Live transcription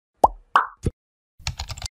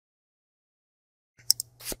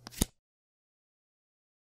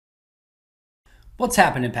What's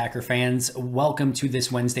happening, Packer fans? Welcome to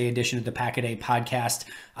this Wednesday edition of the Pack-A-Day podcast.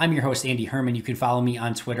 I'm your host, Andy Herman. You can follow me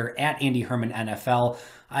on Twitter at Andy Herman NFL.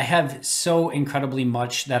 I have so incredibly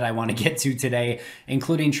much that I want to get to today,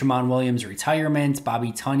 including Tramon Williams' retirement,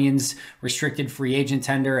 Bobby Tonyan's restricted free agent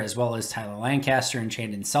tender, as well as Tyler Lancaster and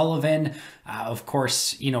Chandon Sullivan. Of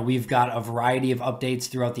course, we've got a variety of updates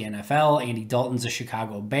throughout the NFL. Andy Dalton's a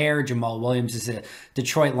Chicago Bear. Jamal Williams is a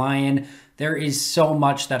Detroit Lion. There is so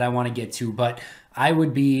much that I want to get to, but I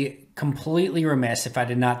would be completely remiss if I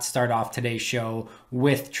did not start off today's show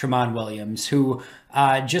with Tramon Williams, who,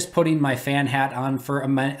 just putting my fan hat on for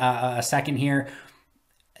a second here,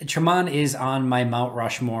 Tramon is on my Mount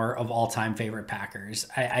Rushmore of all-time favorite Packers.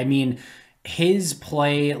 I mean, his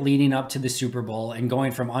play leading up to the Super Bowl and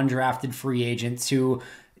going from undrafted free agent to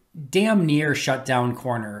damn near shutdown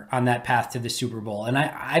corner on that path to the Super Bowl. And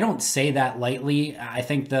I don't say that lightly. I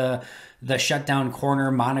think the shutdown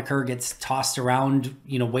corner moniker gets tossed around,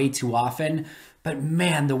 way too often. But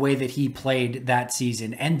man, the way that he played that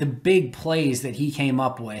season and the big plays that he came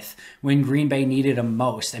up with when Green Bay needed him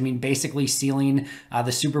most. I mean, basically sealing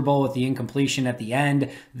the Super Bowl with the incompletion at the end.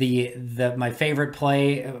 My favorite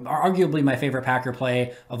play, arguably my favorite Packer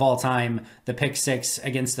play of all time, the pick six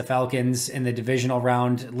against the Falcons in the divisional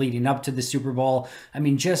round leading up to the Super Bowl. I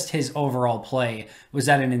mean, just his overall play was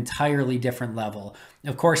at an entirely different level.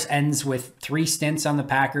 Of course, ends with 3 stints on the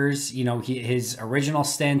Packers, his original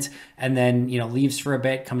stint, and then, leaves for a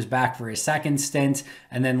bit, comes back for his second stint,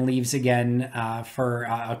 and then leaves again for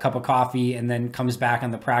a cup of coffee, and then comes back on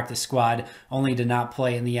the practice squad, only to not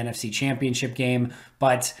play in the NFC Championship game.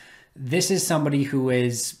 But this is somebody who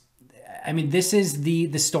is, this is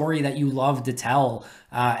the story that you love to tell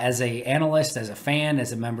as a analyst, as a fan,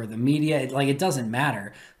 as a member of the media. It doesn't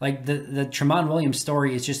matter. The Tramon Williams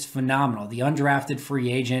story is just phenomenal. The undrafted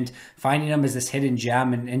free agent, finding him as this hidden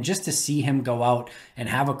gem, and just to see him go out and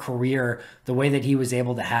have a career the way that he was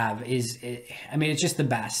able to have it's just the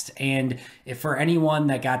best. And if for anyone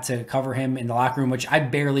that got to cover him in the locker room, which I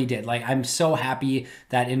barely did, I'm so happy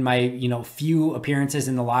that in my, few appearances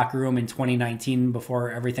in the locker room in 2019,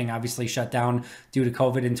 before everything obviously shut down due to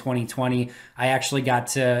COVID in 2020, I actually got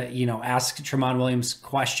to, ask Tramon Williams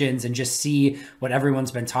questions and just see what everyone's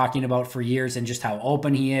been talking about for years, and just how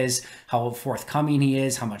open he is, how forthcoming he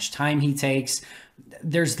is, how much time he takes.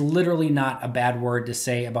 There's literally not a bad word to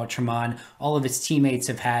say about Tramon. All of his teammates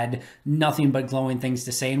have had nothing but glowing things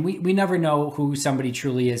to say. And we never know who somebody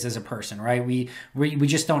truly is as a person, right? We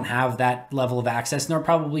just don't have that level of access, nor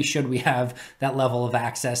probably should we have that level of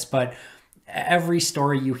access. But every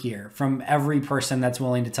story you hear from every person that's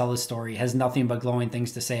willing to tell the story has nothing but glowing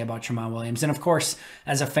things to say about Tramon Williams. And of course,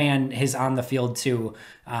 as a fan, his on the field too,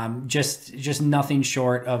 just nothing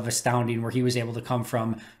short of astounding where he was able to come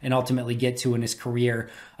from and ultimately get to in his career.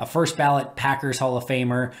 A first ballot Packers Hall of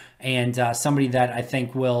Famer, and somebody that I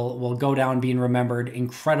think will go down being remembered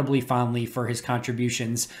incredibly fondly for his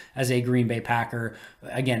contributions as a Green Bay Packer.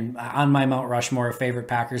 Again, on my Mount Rushmore of favorite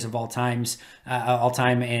Packers of all time.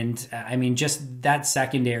 And just that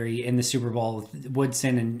secondary in the Super Bowl,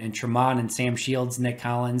 Woodson and Tramon and Sam Shields, Nick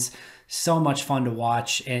Collins, so much fun to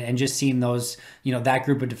watch, and just seeing those, that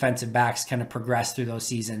group of defensive backs kind of progress through those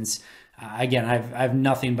seasons. Again, I have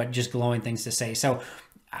nothing but just glowing things to say. So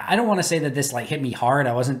I don't want to say that this hit me hard.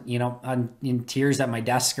 I wasn't, in tears at my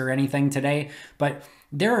desk or anything today, but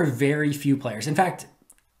there are very few players. In fact,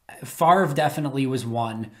 Favre definitely was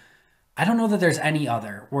one. I don't know that there's any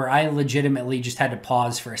other where I legitimately just had to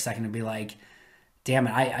pause for a second and be like, damn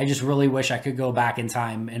it, I just really wish I could go back in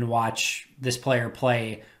time and watch this player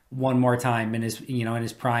play one more time in his, in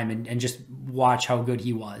his prime, and just watch how good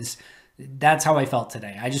he was. That's how I felt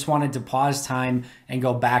today. I just wanted to pause time and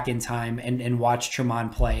go back in time and watch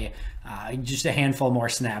Tramon play just a handful more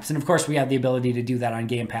snaps. And of course, we have the ability to do that on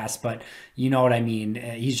Game Pass, but you know what I mean.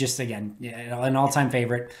 He's just, again, an all-time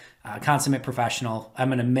favorite, consummate professional. I'm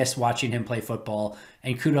going to miss watching him play football,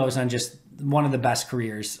 and kudos on just one of the best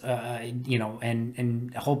careers,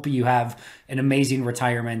 and hope you have an amazing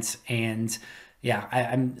retirement. And yeah,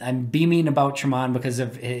 I'm beaming about Tramon because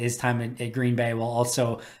of his time at Green Bay, while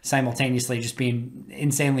also simultaneously just being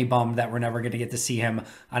insanely bummed that we're never going to get to see him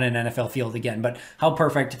on an NFL field again. But how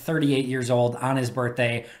perfect, 38 years old on his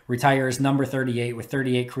birthday, retires number 38 with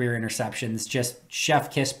 38 career interceptions, just chef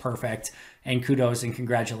kiss perfect, and kudos and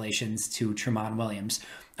congratulations to Tramon Williams.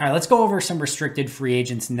 All right, let's go over some restricted free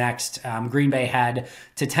agents next. Green Bay had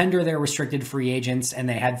to tender their restricted free agents, and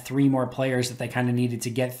they had 3 more players that they kind of needed to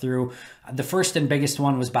get through. The first and biggest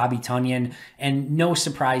one was Bobby Tonyan, and no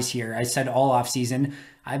surprise here. I said all offseason,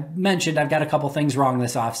 I mentioned I've got a couple things wrong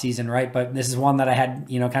this offseason, right? But this is one that I had,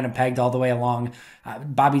 kind of pegged all the way along.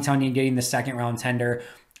 Bobby Tonyan getting the second round tender.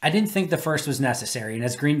 I didn't think the first was necessary. And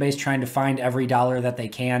as Green Bay's trying to find every dollar that they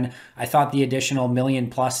can, I thought the additional $1 million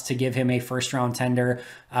plus to give him a first round tender,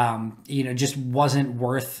 just wasn't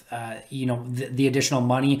worth, the additional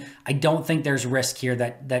money. I don't think there's risk here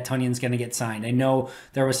that Tonyan's going to get signed. I know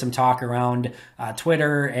there was some talk around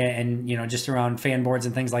Twitter and just around fan boards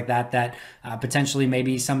and things like that, potentially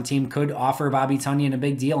maybe some team could offer Bobby Tonyan a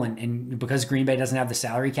big deal. And because Green Bay doesn't have the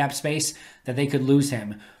salary cap space, that they could lose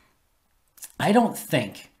him. I don't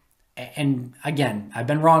think, and again, I've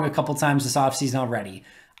been wrong a couple times this offseason already,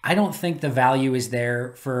 I don't think the value is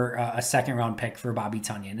there for a second round pick for Bobby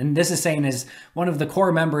Tonyan. And this is saying as one of the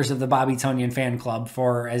core members of the Bobby Tonyan fan club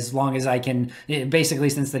for as long as I can, basically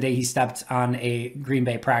since the day he stepped on a Green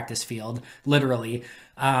Bay practice field, literally.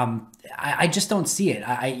 I just don't see it.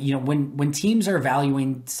 When teams are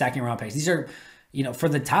valuing second round picks, these are, for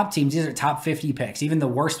the top teams, these are top 50 picks, even the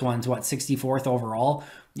worst ones, 64th overall.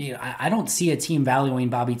 I don't see a team valuing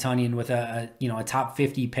Bobby Tonyan with a top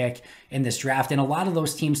 50 pick in this draft. And a lot of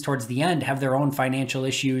those teams towards the end have their own financial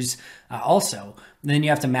issues also. And then you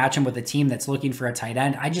have to match them with a team that's looking for a tight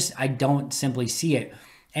end. I don't simply see it.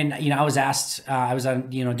 And, I was asked, I was on,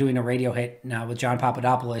 doing a radio hit with John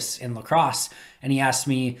Papadopoulos in lacrosse. And he asked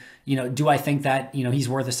me, do I think that, he's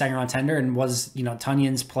worth a second round tender? And was,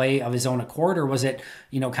 Tonyan's play of his own accord, or was it,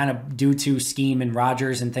 kind of due to scheme and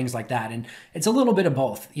Rodgers and things like that? And it's a little bit of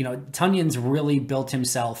both. Tonyan's really built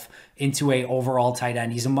himself into a overall tight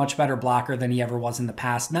end. He's a much better blocker than he ever was in the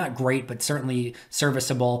past. Not great, but certainly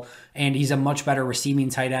serviceable. And he's a much better receiving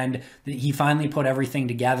tight end. He finally put everything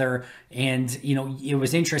together. And, it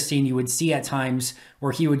was interesting. You would see at times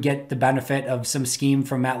where he would get the benefit of some scheme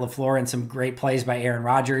from Matt LaFleur and some great plays by Aaron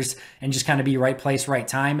Rodgers and just kind of be right place, right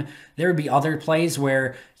time. There would be other plays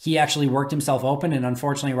where he actually worked himself open, and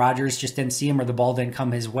unfortunately Rodgers just didn't see him or the ball didn't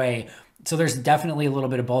come his way. So there's definitely a little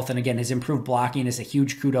bit of both. And again, his improved blocking is a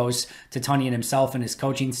huge kudos to Tonyan himself and his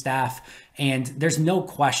coaching staff. And there's no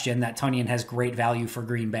question that Tonyan has great value for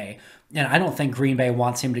Green Bay. And I don't think Green Bay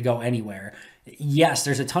wants him to go anywhere. Yes,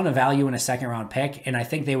 there's a ton of value in a second round pick. And I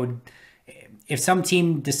think they would, if some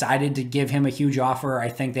team decided to give him a huge offer, I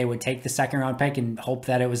think they would take the second round pick and hope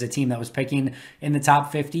that it was a team that was picking in the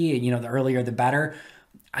top 50. The earlier the better.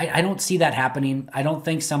 I don't see that happening. I don't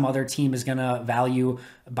think some other team is going to value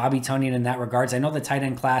Bobby Tonyan in that regards. I know the tight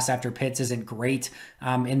end class after Pitts isn't great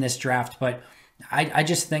in this draft, but I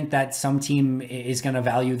just think that some team is going to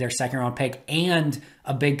value their second round pick and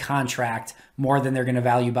a big contract more than they're going to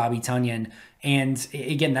value Bobby Tonyan. And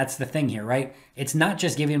again, that's the thing here, right? It's not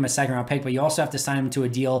just giving him a second round pick, but you also have to sign him to a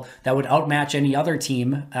deal that would outmatch any other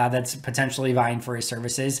team that's potentially vying for his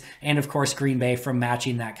services. And of course, Green Bay from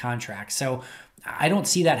matching that contract. So I don't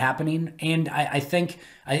see that happening. And I think,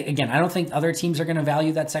 I don't think other teams are going to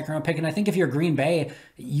value that second round pick. And I think if you're Green Bay,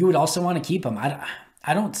 you would also want to keep him.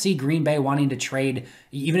 I don't see Green Bay wanting to trade,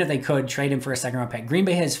 even if they could trade him for a second round pick. Green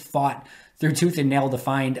Bay has fought through tooth and nail to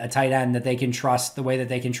find a tight end that they can trust the way that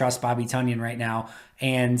they can trust Bobby Tonyan right now.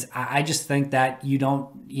 And I just think that you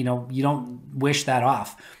don't wish that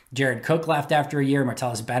off. Jared Cook left after a year.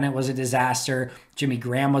 Martellus Bennett was a disaster. Jimmy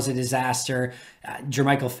Graham was a disaster.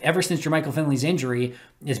 Ever since Jermichael Finley's injury,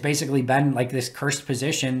 it's basically been like this cursed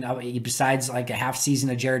position besides like a half season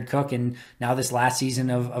of Jared Cook and now this last season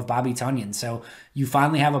of Bobby Tonyan. So you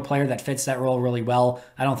finally have a player that fits that role really well.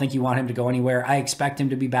 I don't think you want him to go anywhere. I expect him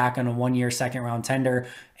to be back on a 1-year second round tender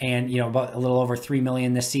and, about a little over $3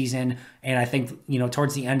 million this season. And I think,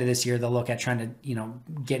 towards the end of this year, they'll look at trying to,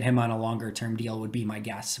 get him on a longer term deal would be my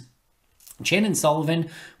guess. Chandon Sullivan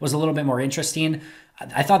was a little bit more interesting.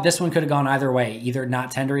 I thought this one could have gone either way, either not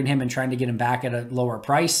tendering him and trying to get him back at a lower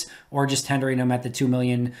price or just tendering him at the $2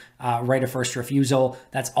 million right of first refusal.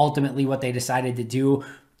 That's ultimately what they decided to do.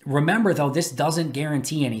 Remember, though, this doesn't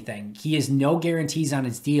guarantee anything. He has no guarantees on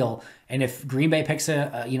his deal. And if Green Bay picks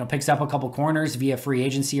up a couple corners via free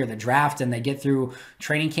agency or the draft and they get through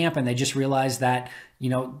training camp and they just realize that,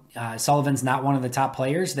 Sullivan's not one of the top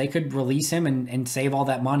players, they could release him and save all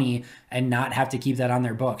that money and not have to keep that on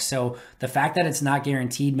their books. So the fact that it's not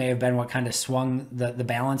guaranteed may have been what kind of swung the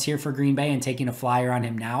balance here for Green Bay and taking a flyer on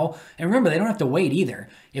him now. And remember, they don't have to wait either.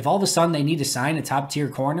 If all of a sudden they need to sign a top tier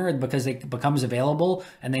corner because it becomes available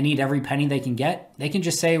and they need every penny they can get, they can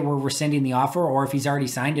just say we're rescinding the offer, or if he's already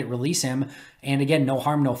signed it, release him. And again, no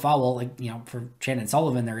harm, no foul. For Chandon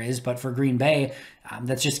Sullivan there is, but for Green Bay,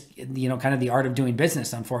 that's just, kind of the art of doing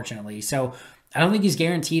business, unfortunately. So I don't think he's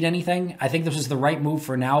guaranteed anything. I think this was the right move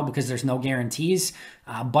for now because there's no guarantees.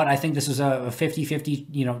 But I think this was a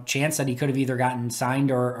 50-50, chance that he could have either gotten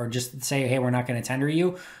signed or just say, hey, we're not going to tender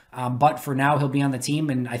you. But for now, he'll be on the team,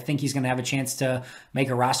 and I think he's going to have a chance to make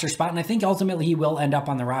a roster spot. And I think ultimately he will end up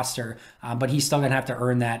on the roster, but he's still going to have to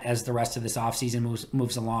earn that as the rest of this offseason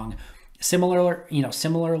moves along.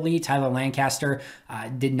 Similarly, Tyler Lancaster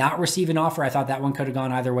did not receive an offer. I thought that one could have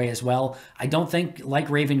gone either way as well. I don't think, like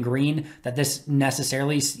Raven Green, that this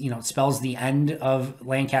necessarily, spells the end of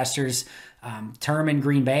Lancaster's term in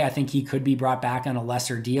Green Bay. I think he could be brought back on a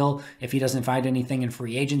lesser deal if he doesn't find anything in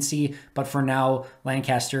free agency. But for now,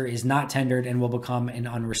 Lancaster is not tendered and will become an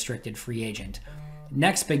unrestricted free agent.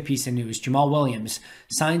 Next big piece of news, Tramon Williams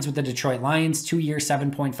signs with the Detroit Lions, 2-year,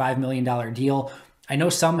 $7.5 million deal. I know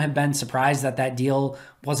some have been surprised that that deal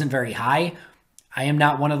wasn't very high. I am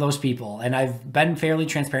not one of those people, and I've been fairly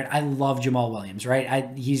transparent. I love Tramon Williams, right?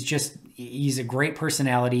 He's a great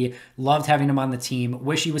personality. Loved having him on the team.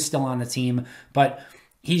 Wish he was still on the team, but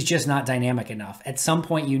he's just not dynamic enough. At some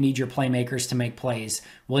point, you need your playmakers to make plays.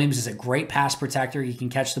 Williams is a great pass protector. He can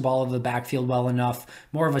catch the ball over the backfield well enough.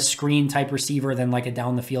 More of a screen type receiver than like a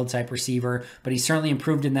down the field type receiver, but he's certainly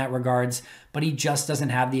improved in that regards. But he just doesn't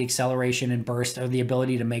have the acceleration and burst or the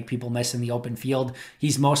ability to make people miss in the open field.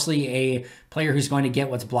 He's mostly a player who's going to get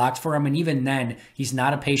what's blocked for him. And even then, he's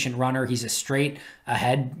not a patient runner. He's a straight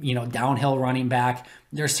ahead, downhill running back.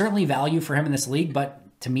 There's certainly value for him in this league, but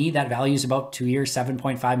to me, that value is about 2 years,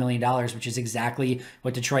 $7.5 million, which is exactly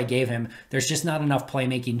what Detroit gave him. There's just not enough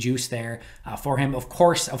playmaking juice there for him. Of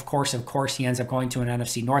course, he ends up going to an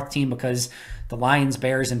NFC North team because the Lions,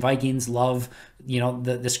 Bears, and Vikings love,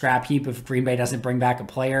 the scrap heap if Green Bay doesn't bring back a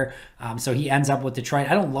player. So he ends up with Detroit.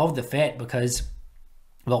 I don't love the fit because,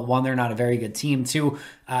 well, one, they're not a very good team. Two,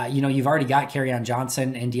 you've already got Kerryon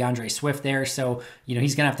Johnson and DeAndre Swift there. So,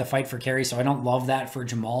 he's going to have to fight for carry. So I don't love that for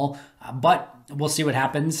Jamal. But we'll see what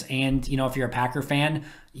happens. And, if you're a Packer fan,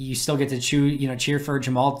 you still get to cheer for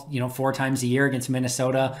Jamal, 4 times a year against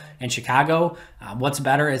Minnesota and Chicago. What's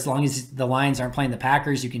better, as long as the Lions aren't playing the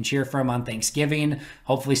Packers, you can cheer for him on Thanksgiving,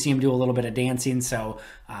 hopefully see him do a little bit of dancing. So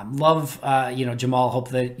love, Jamal, hope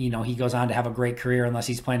that, he goes on to have a great career unless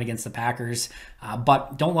he's playing against the Packers.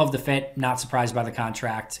 But don't love the fit, not surprised by the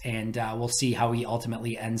contract. And we'll see how he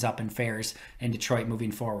ultimately ends up and fares in Detroit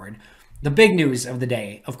moving forward. The big news of the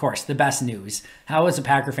day, of course, the best news. How, as a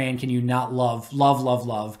Packer fan, can you not love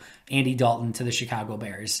Andy Dalton to the Chicago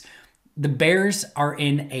Bears? The Bears are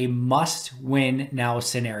in a must-win now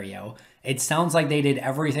scenario. It sounds like they did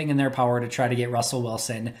everything in their power to try to get Russell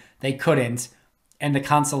Wilson. They couldn't. And the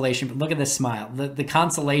consolation, look at this smile. The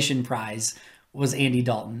consolation prize was Andy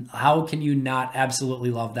Dalton. How can you not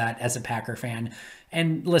absolutely love that as a Packer fan?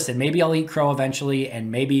 And listen, maybe I'll eat crow eventually,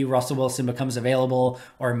 and maybe Russell Wilson becomes available,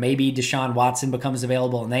 or maybe Deshaun Watson becomes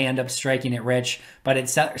available, and they end up striking it rich. But it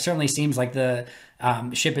certainly seems like the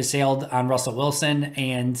ship has sailed on Russell Wilson,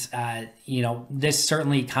 and this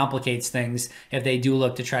certainly complicates things if they do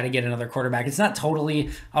look to try to get another quarterback. It's not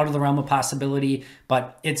totally out of the realm of possibility,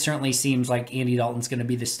 but it certainly seems like Andy Dalton's going to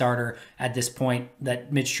be the starter at this point.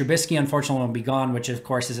 That Mitch Trubisky, unfortunately, will be gone, which of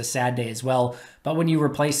course is a sad day as well. But when you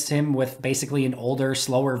replace him with basically an older,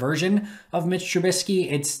 slower version of Mitch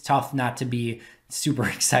Trubisky, it's tough not to be super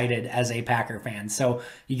excited as a Packer fan. So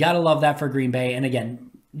you got to love that for Green Bay. And again,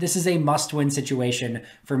 this is a must-win situation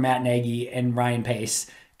for Matt Nagy and Ryan Pace,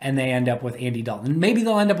 and they end up with Andy Dalton. Maybe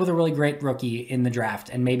they'll end up with a really great rookie in the draft,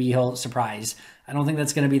 and maybe he'll surprise. I don't think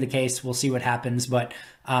that's going to be the case. We'll see what happens. But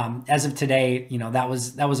as of today, that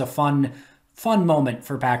was a fun moment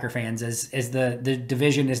for Packer fans as the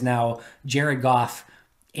division is now Jared Goff,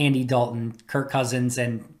 Andy Dalton, Kirk Cousins,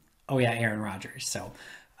 and Aaron Rodgers. So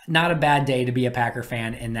not a bad day to be a Packer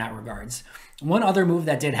fan in that regards. One other move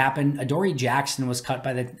that did happen, Adoree Jackson was cut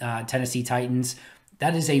by the Tennessee Titans.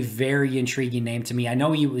 That is a very intriguing name to me. I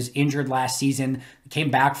know he was injured last season,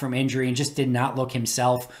 came back from injury and just did not look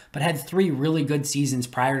himself, but had 3 really good seasons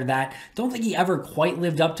prior to that. Don't think he ever quite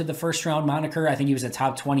lived up to the first round moniker. I think he was a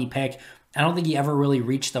top 20 pick. I don't think he ever really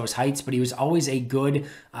reached those heights, but he was always a good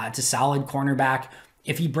to solid cornerback.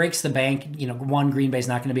 If he breaks the bank, Green Bay's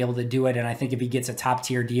not going to be able to do it. And I think if he gets a top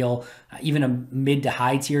tier deal, even a mid to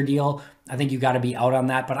high tier deal, I think you got to be out on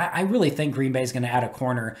that. But I really think Green Bay is going to add a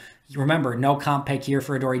corner. Remember, no comp pick here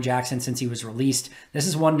for Adoree Jackson since he was released. This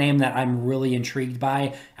is one name that I'm really intrigued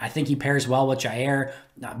by. I think he pairs well with Jair,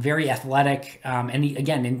 very athletic. And he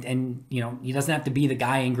doesn't have to be the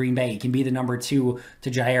guy in Green Bay. He can be the number 2 to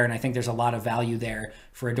Jair. And I think there's a lot of value there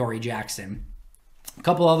for Adoree Jackson. A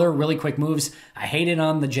couple other really quick moves. I hated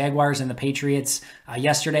on the Jaguars and the Patriots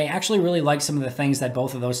yesterday. Actually really liked some of the things that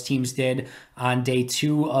both of those teams did on day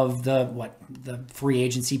 2 of the free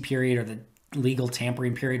agency period, or the legal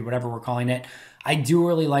tampering period, whatever we're calling it. I do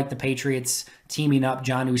really like the Patriots teaming up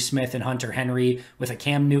Jonnu Smith and Hunter Henry with a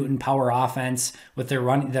Cam Newton power offense, with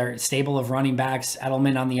their stable of running backs.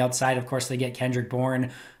 Edelman on the outside. Of course, they get Kendrick Bourne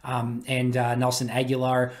and Nelson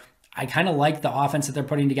Aguilar. I kind of like the offense that they're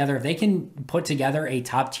putting together. If they can put together a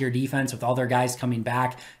top tier defense with all their guys coming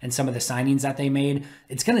back and some of the signings that they made,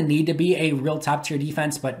 it's going to need to be a real top tier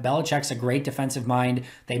defense, but Belichick's a great defensive mind.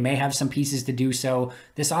 They may have some pieces to do so.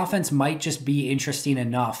 This offense might just be interesting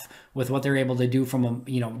enough with what they're able to do from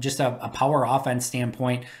just a power offense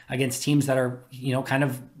standpoint against teams that are, kind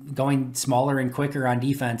of going smaller and quicker on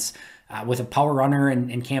defense. With a power runner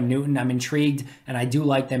and Cam Newton, I'm intrigued, and I do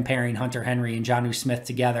like them pairing Hunter Henry and Jonnu Smith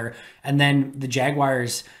together. And then the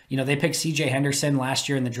Jaguars, they picked C.J. Henderson last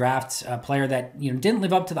year in the draft, a player that didn't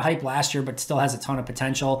live up to the hype last year, but still has a ton of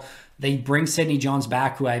potential. They bring Sidney Jones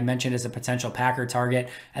back, who I mentioned as a potential Packer target,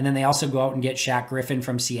 and then they also go out and get Shaq Griffin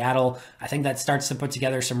from Seattle. I think that starts to put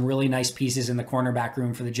together some really nice pieces in the cornerback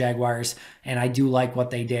room for the Jaguars, and I do like what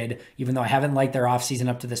they did. Even though I haven't liked their offseason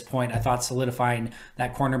up to this point, I thought solidifying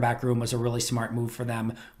that cornerback room was a really smart move for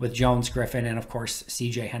them with Jones, Griffin, and of course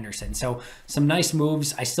C.J. Henderson. So some nice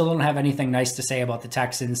moves. I still don't have anything nice to say about the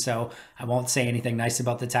Texans, so I won't say anything nice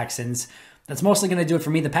about the Texans. That's mostly going to do it for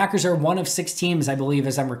me. The Packers are one of 6 teams, I believe,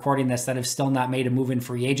 as I'm recording this, that have still not made a move in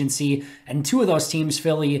free agency. And 2 of those teams,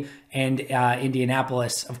 Philly and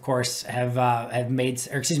Indianapolis, of course, have made,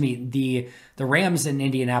 or excuse me, the Rams in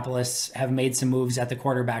Indianapolis have made some moves at the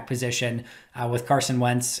quarterback position with Carson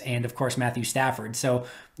Wentz and, of course, Matthew Stafford. So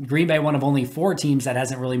Green Bay, one of only 4 teams that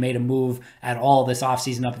hasn't really made a move at all this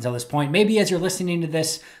offseason up until this point. Maybe as you're listening to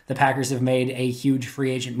this, the Packers have made a huge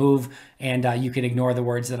free agent move, and you can ignore the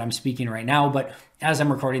words that I'm speaking right now. But as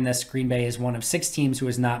I'm recording this, Green Bay is one of 6 teams who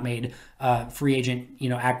has not made a free agent,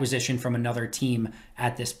 acquisition from another team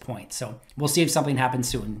at this point. So we'll see if something happens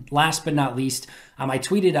soon. Last but not least, I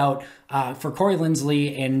tweeted out for Corey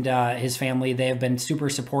Linsley and his family. They have been super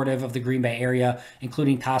supportive of the Green Bay area,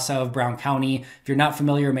 including CASA of Brown County. If you're not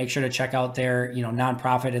familiar, make sure to check out their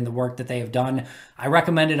nonprofit and the work that they have done. I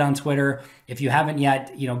recommend it on Twitter. If you haven't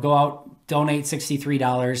yet, go out, donate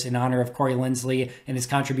 $63 in honor of Corey Linsley and his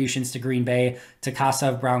contributions to Green Bay, to CASA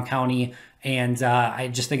of Brown County. And I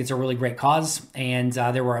just think it's a really great cause. And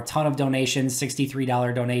there were a ton of donations,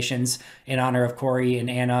 $63 donations in honor of Corey and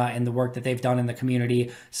Anna and the work that they've done in the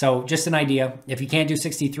community. So just an idea. If you can't do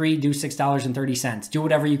 63, do $6.30. Do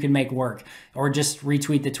whatever you can make work, or just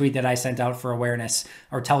retweet the tweet that I sent out for awareness,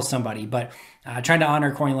 or tell somebody. But trying to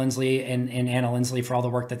honor Corey Linsley and Anna Linsley for all the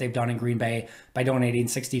work that they've done in Green Bay by donating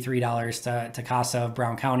 $63 to CASA of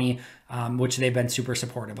Brown County, which they've been super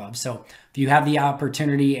supportive of. So if you have the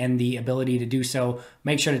opportunity and the ability to do so,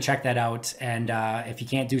 make sure to check that out. And if you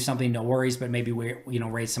can't do something, no worries, but maybe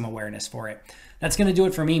raise some awareness for it. That's going to do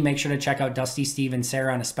it for me. Make sure to check out Dusty, Steve, and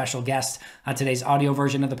Sarah and a special guest on today's audio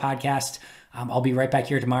version of the podcast. I'll be right back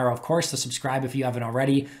here tomorrow, of course, so subscribe if you haven't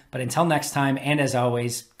already. But until next time, and as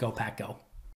always, go Pack Go.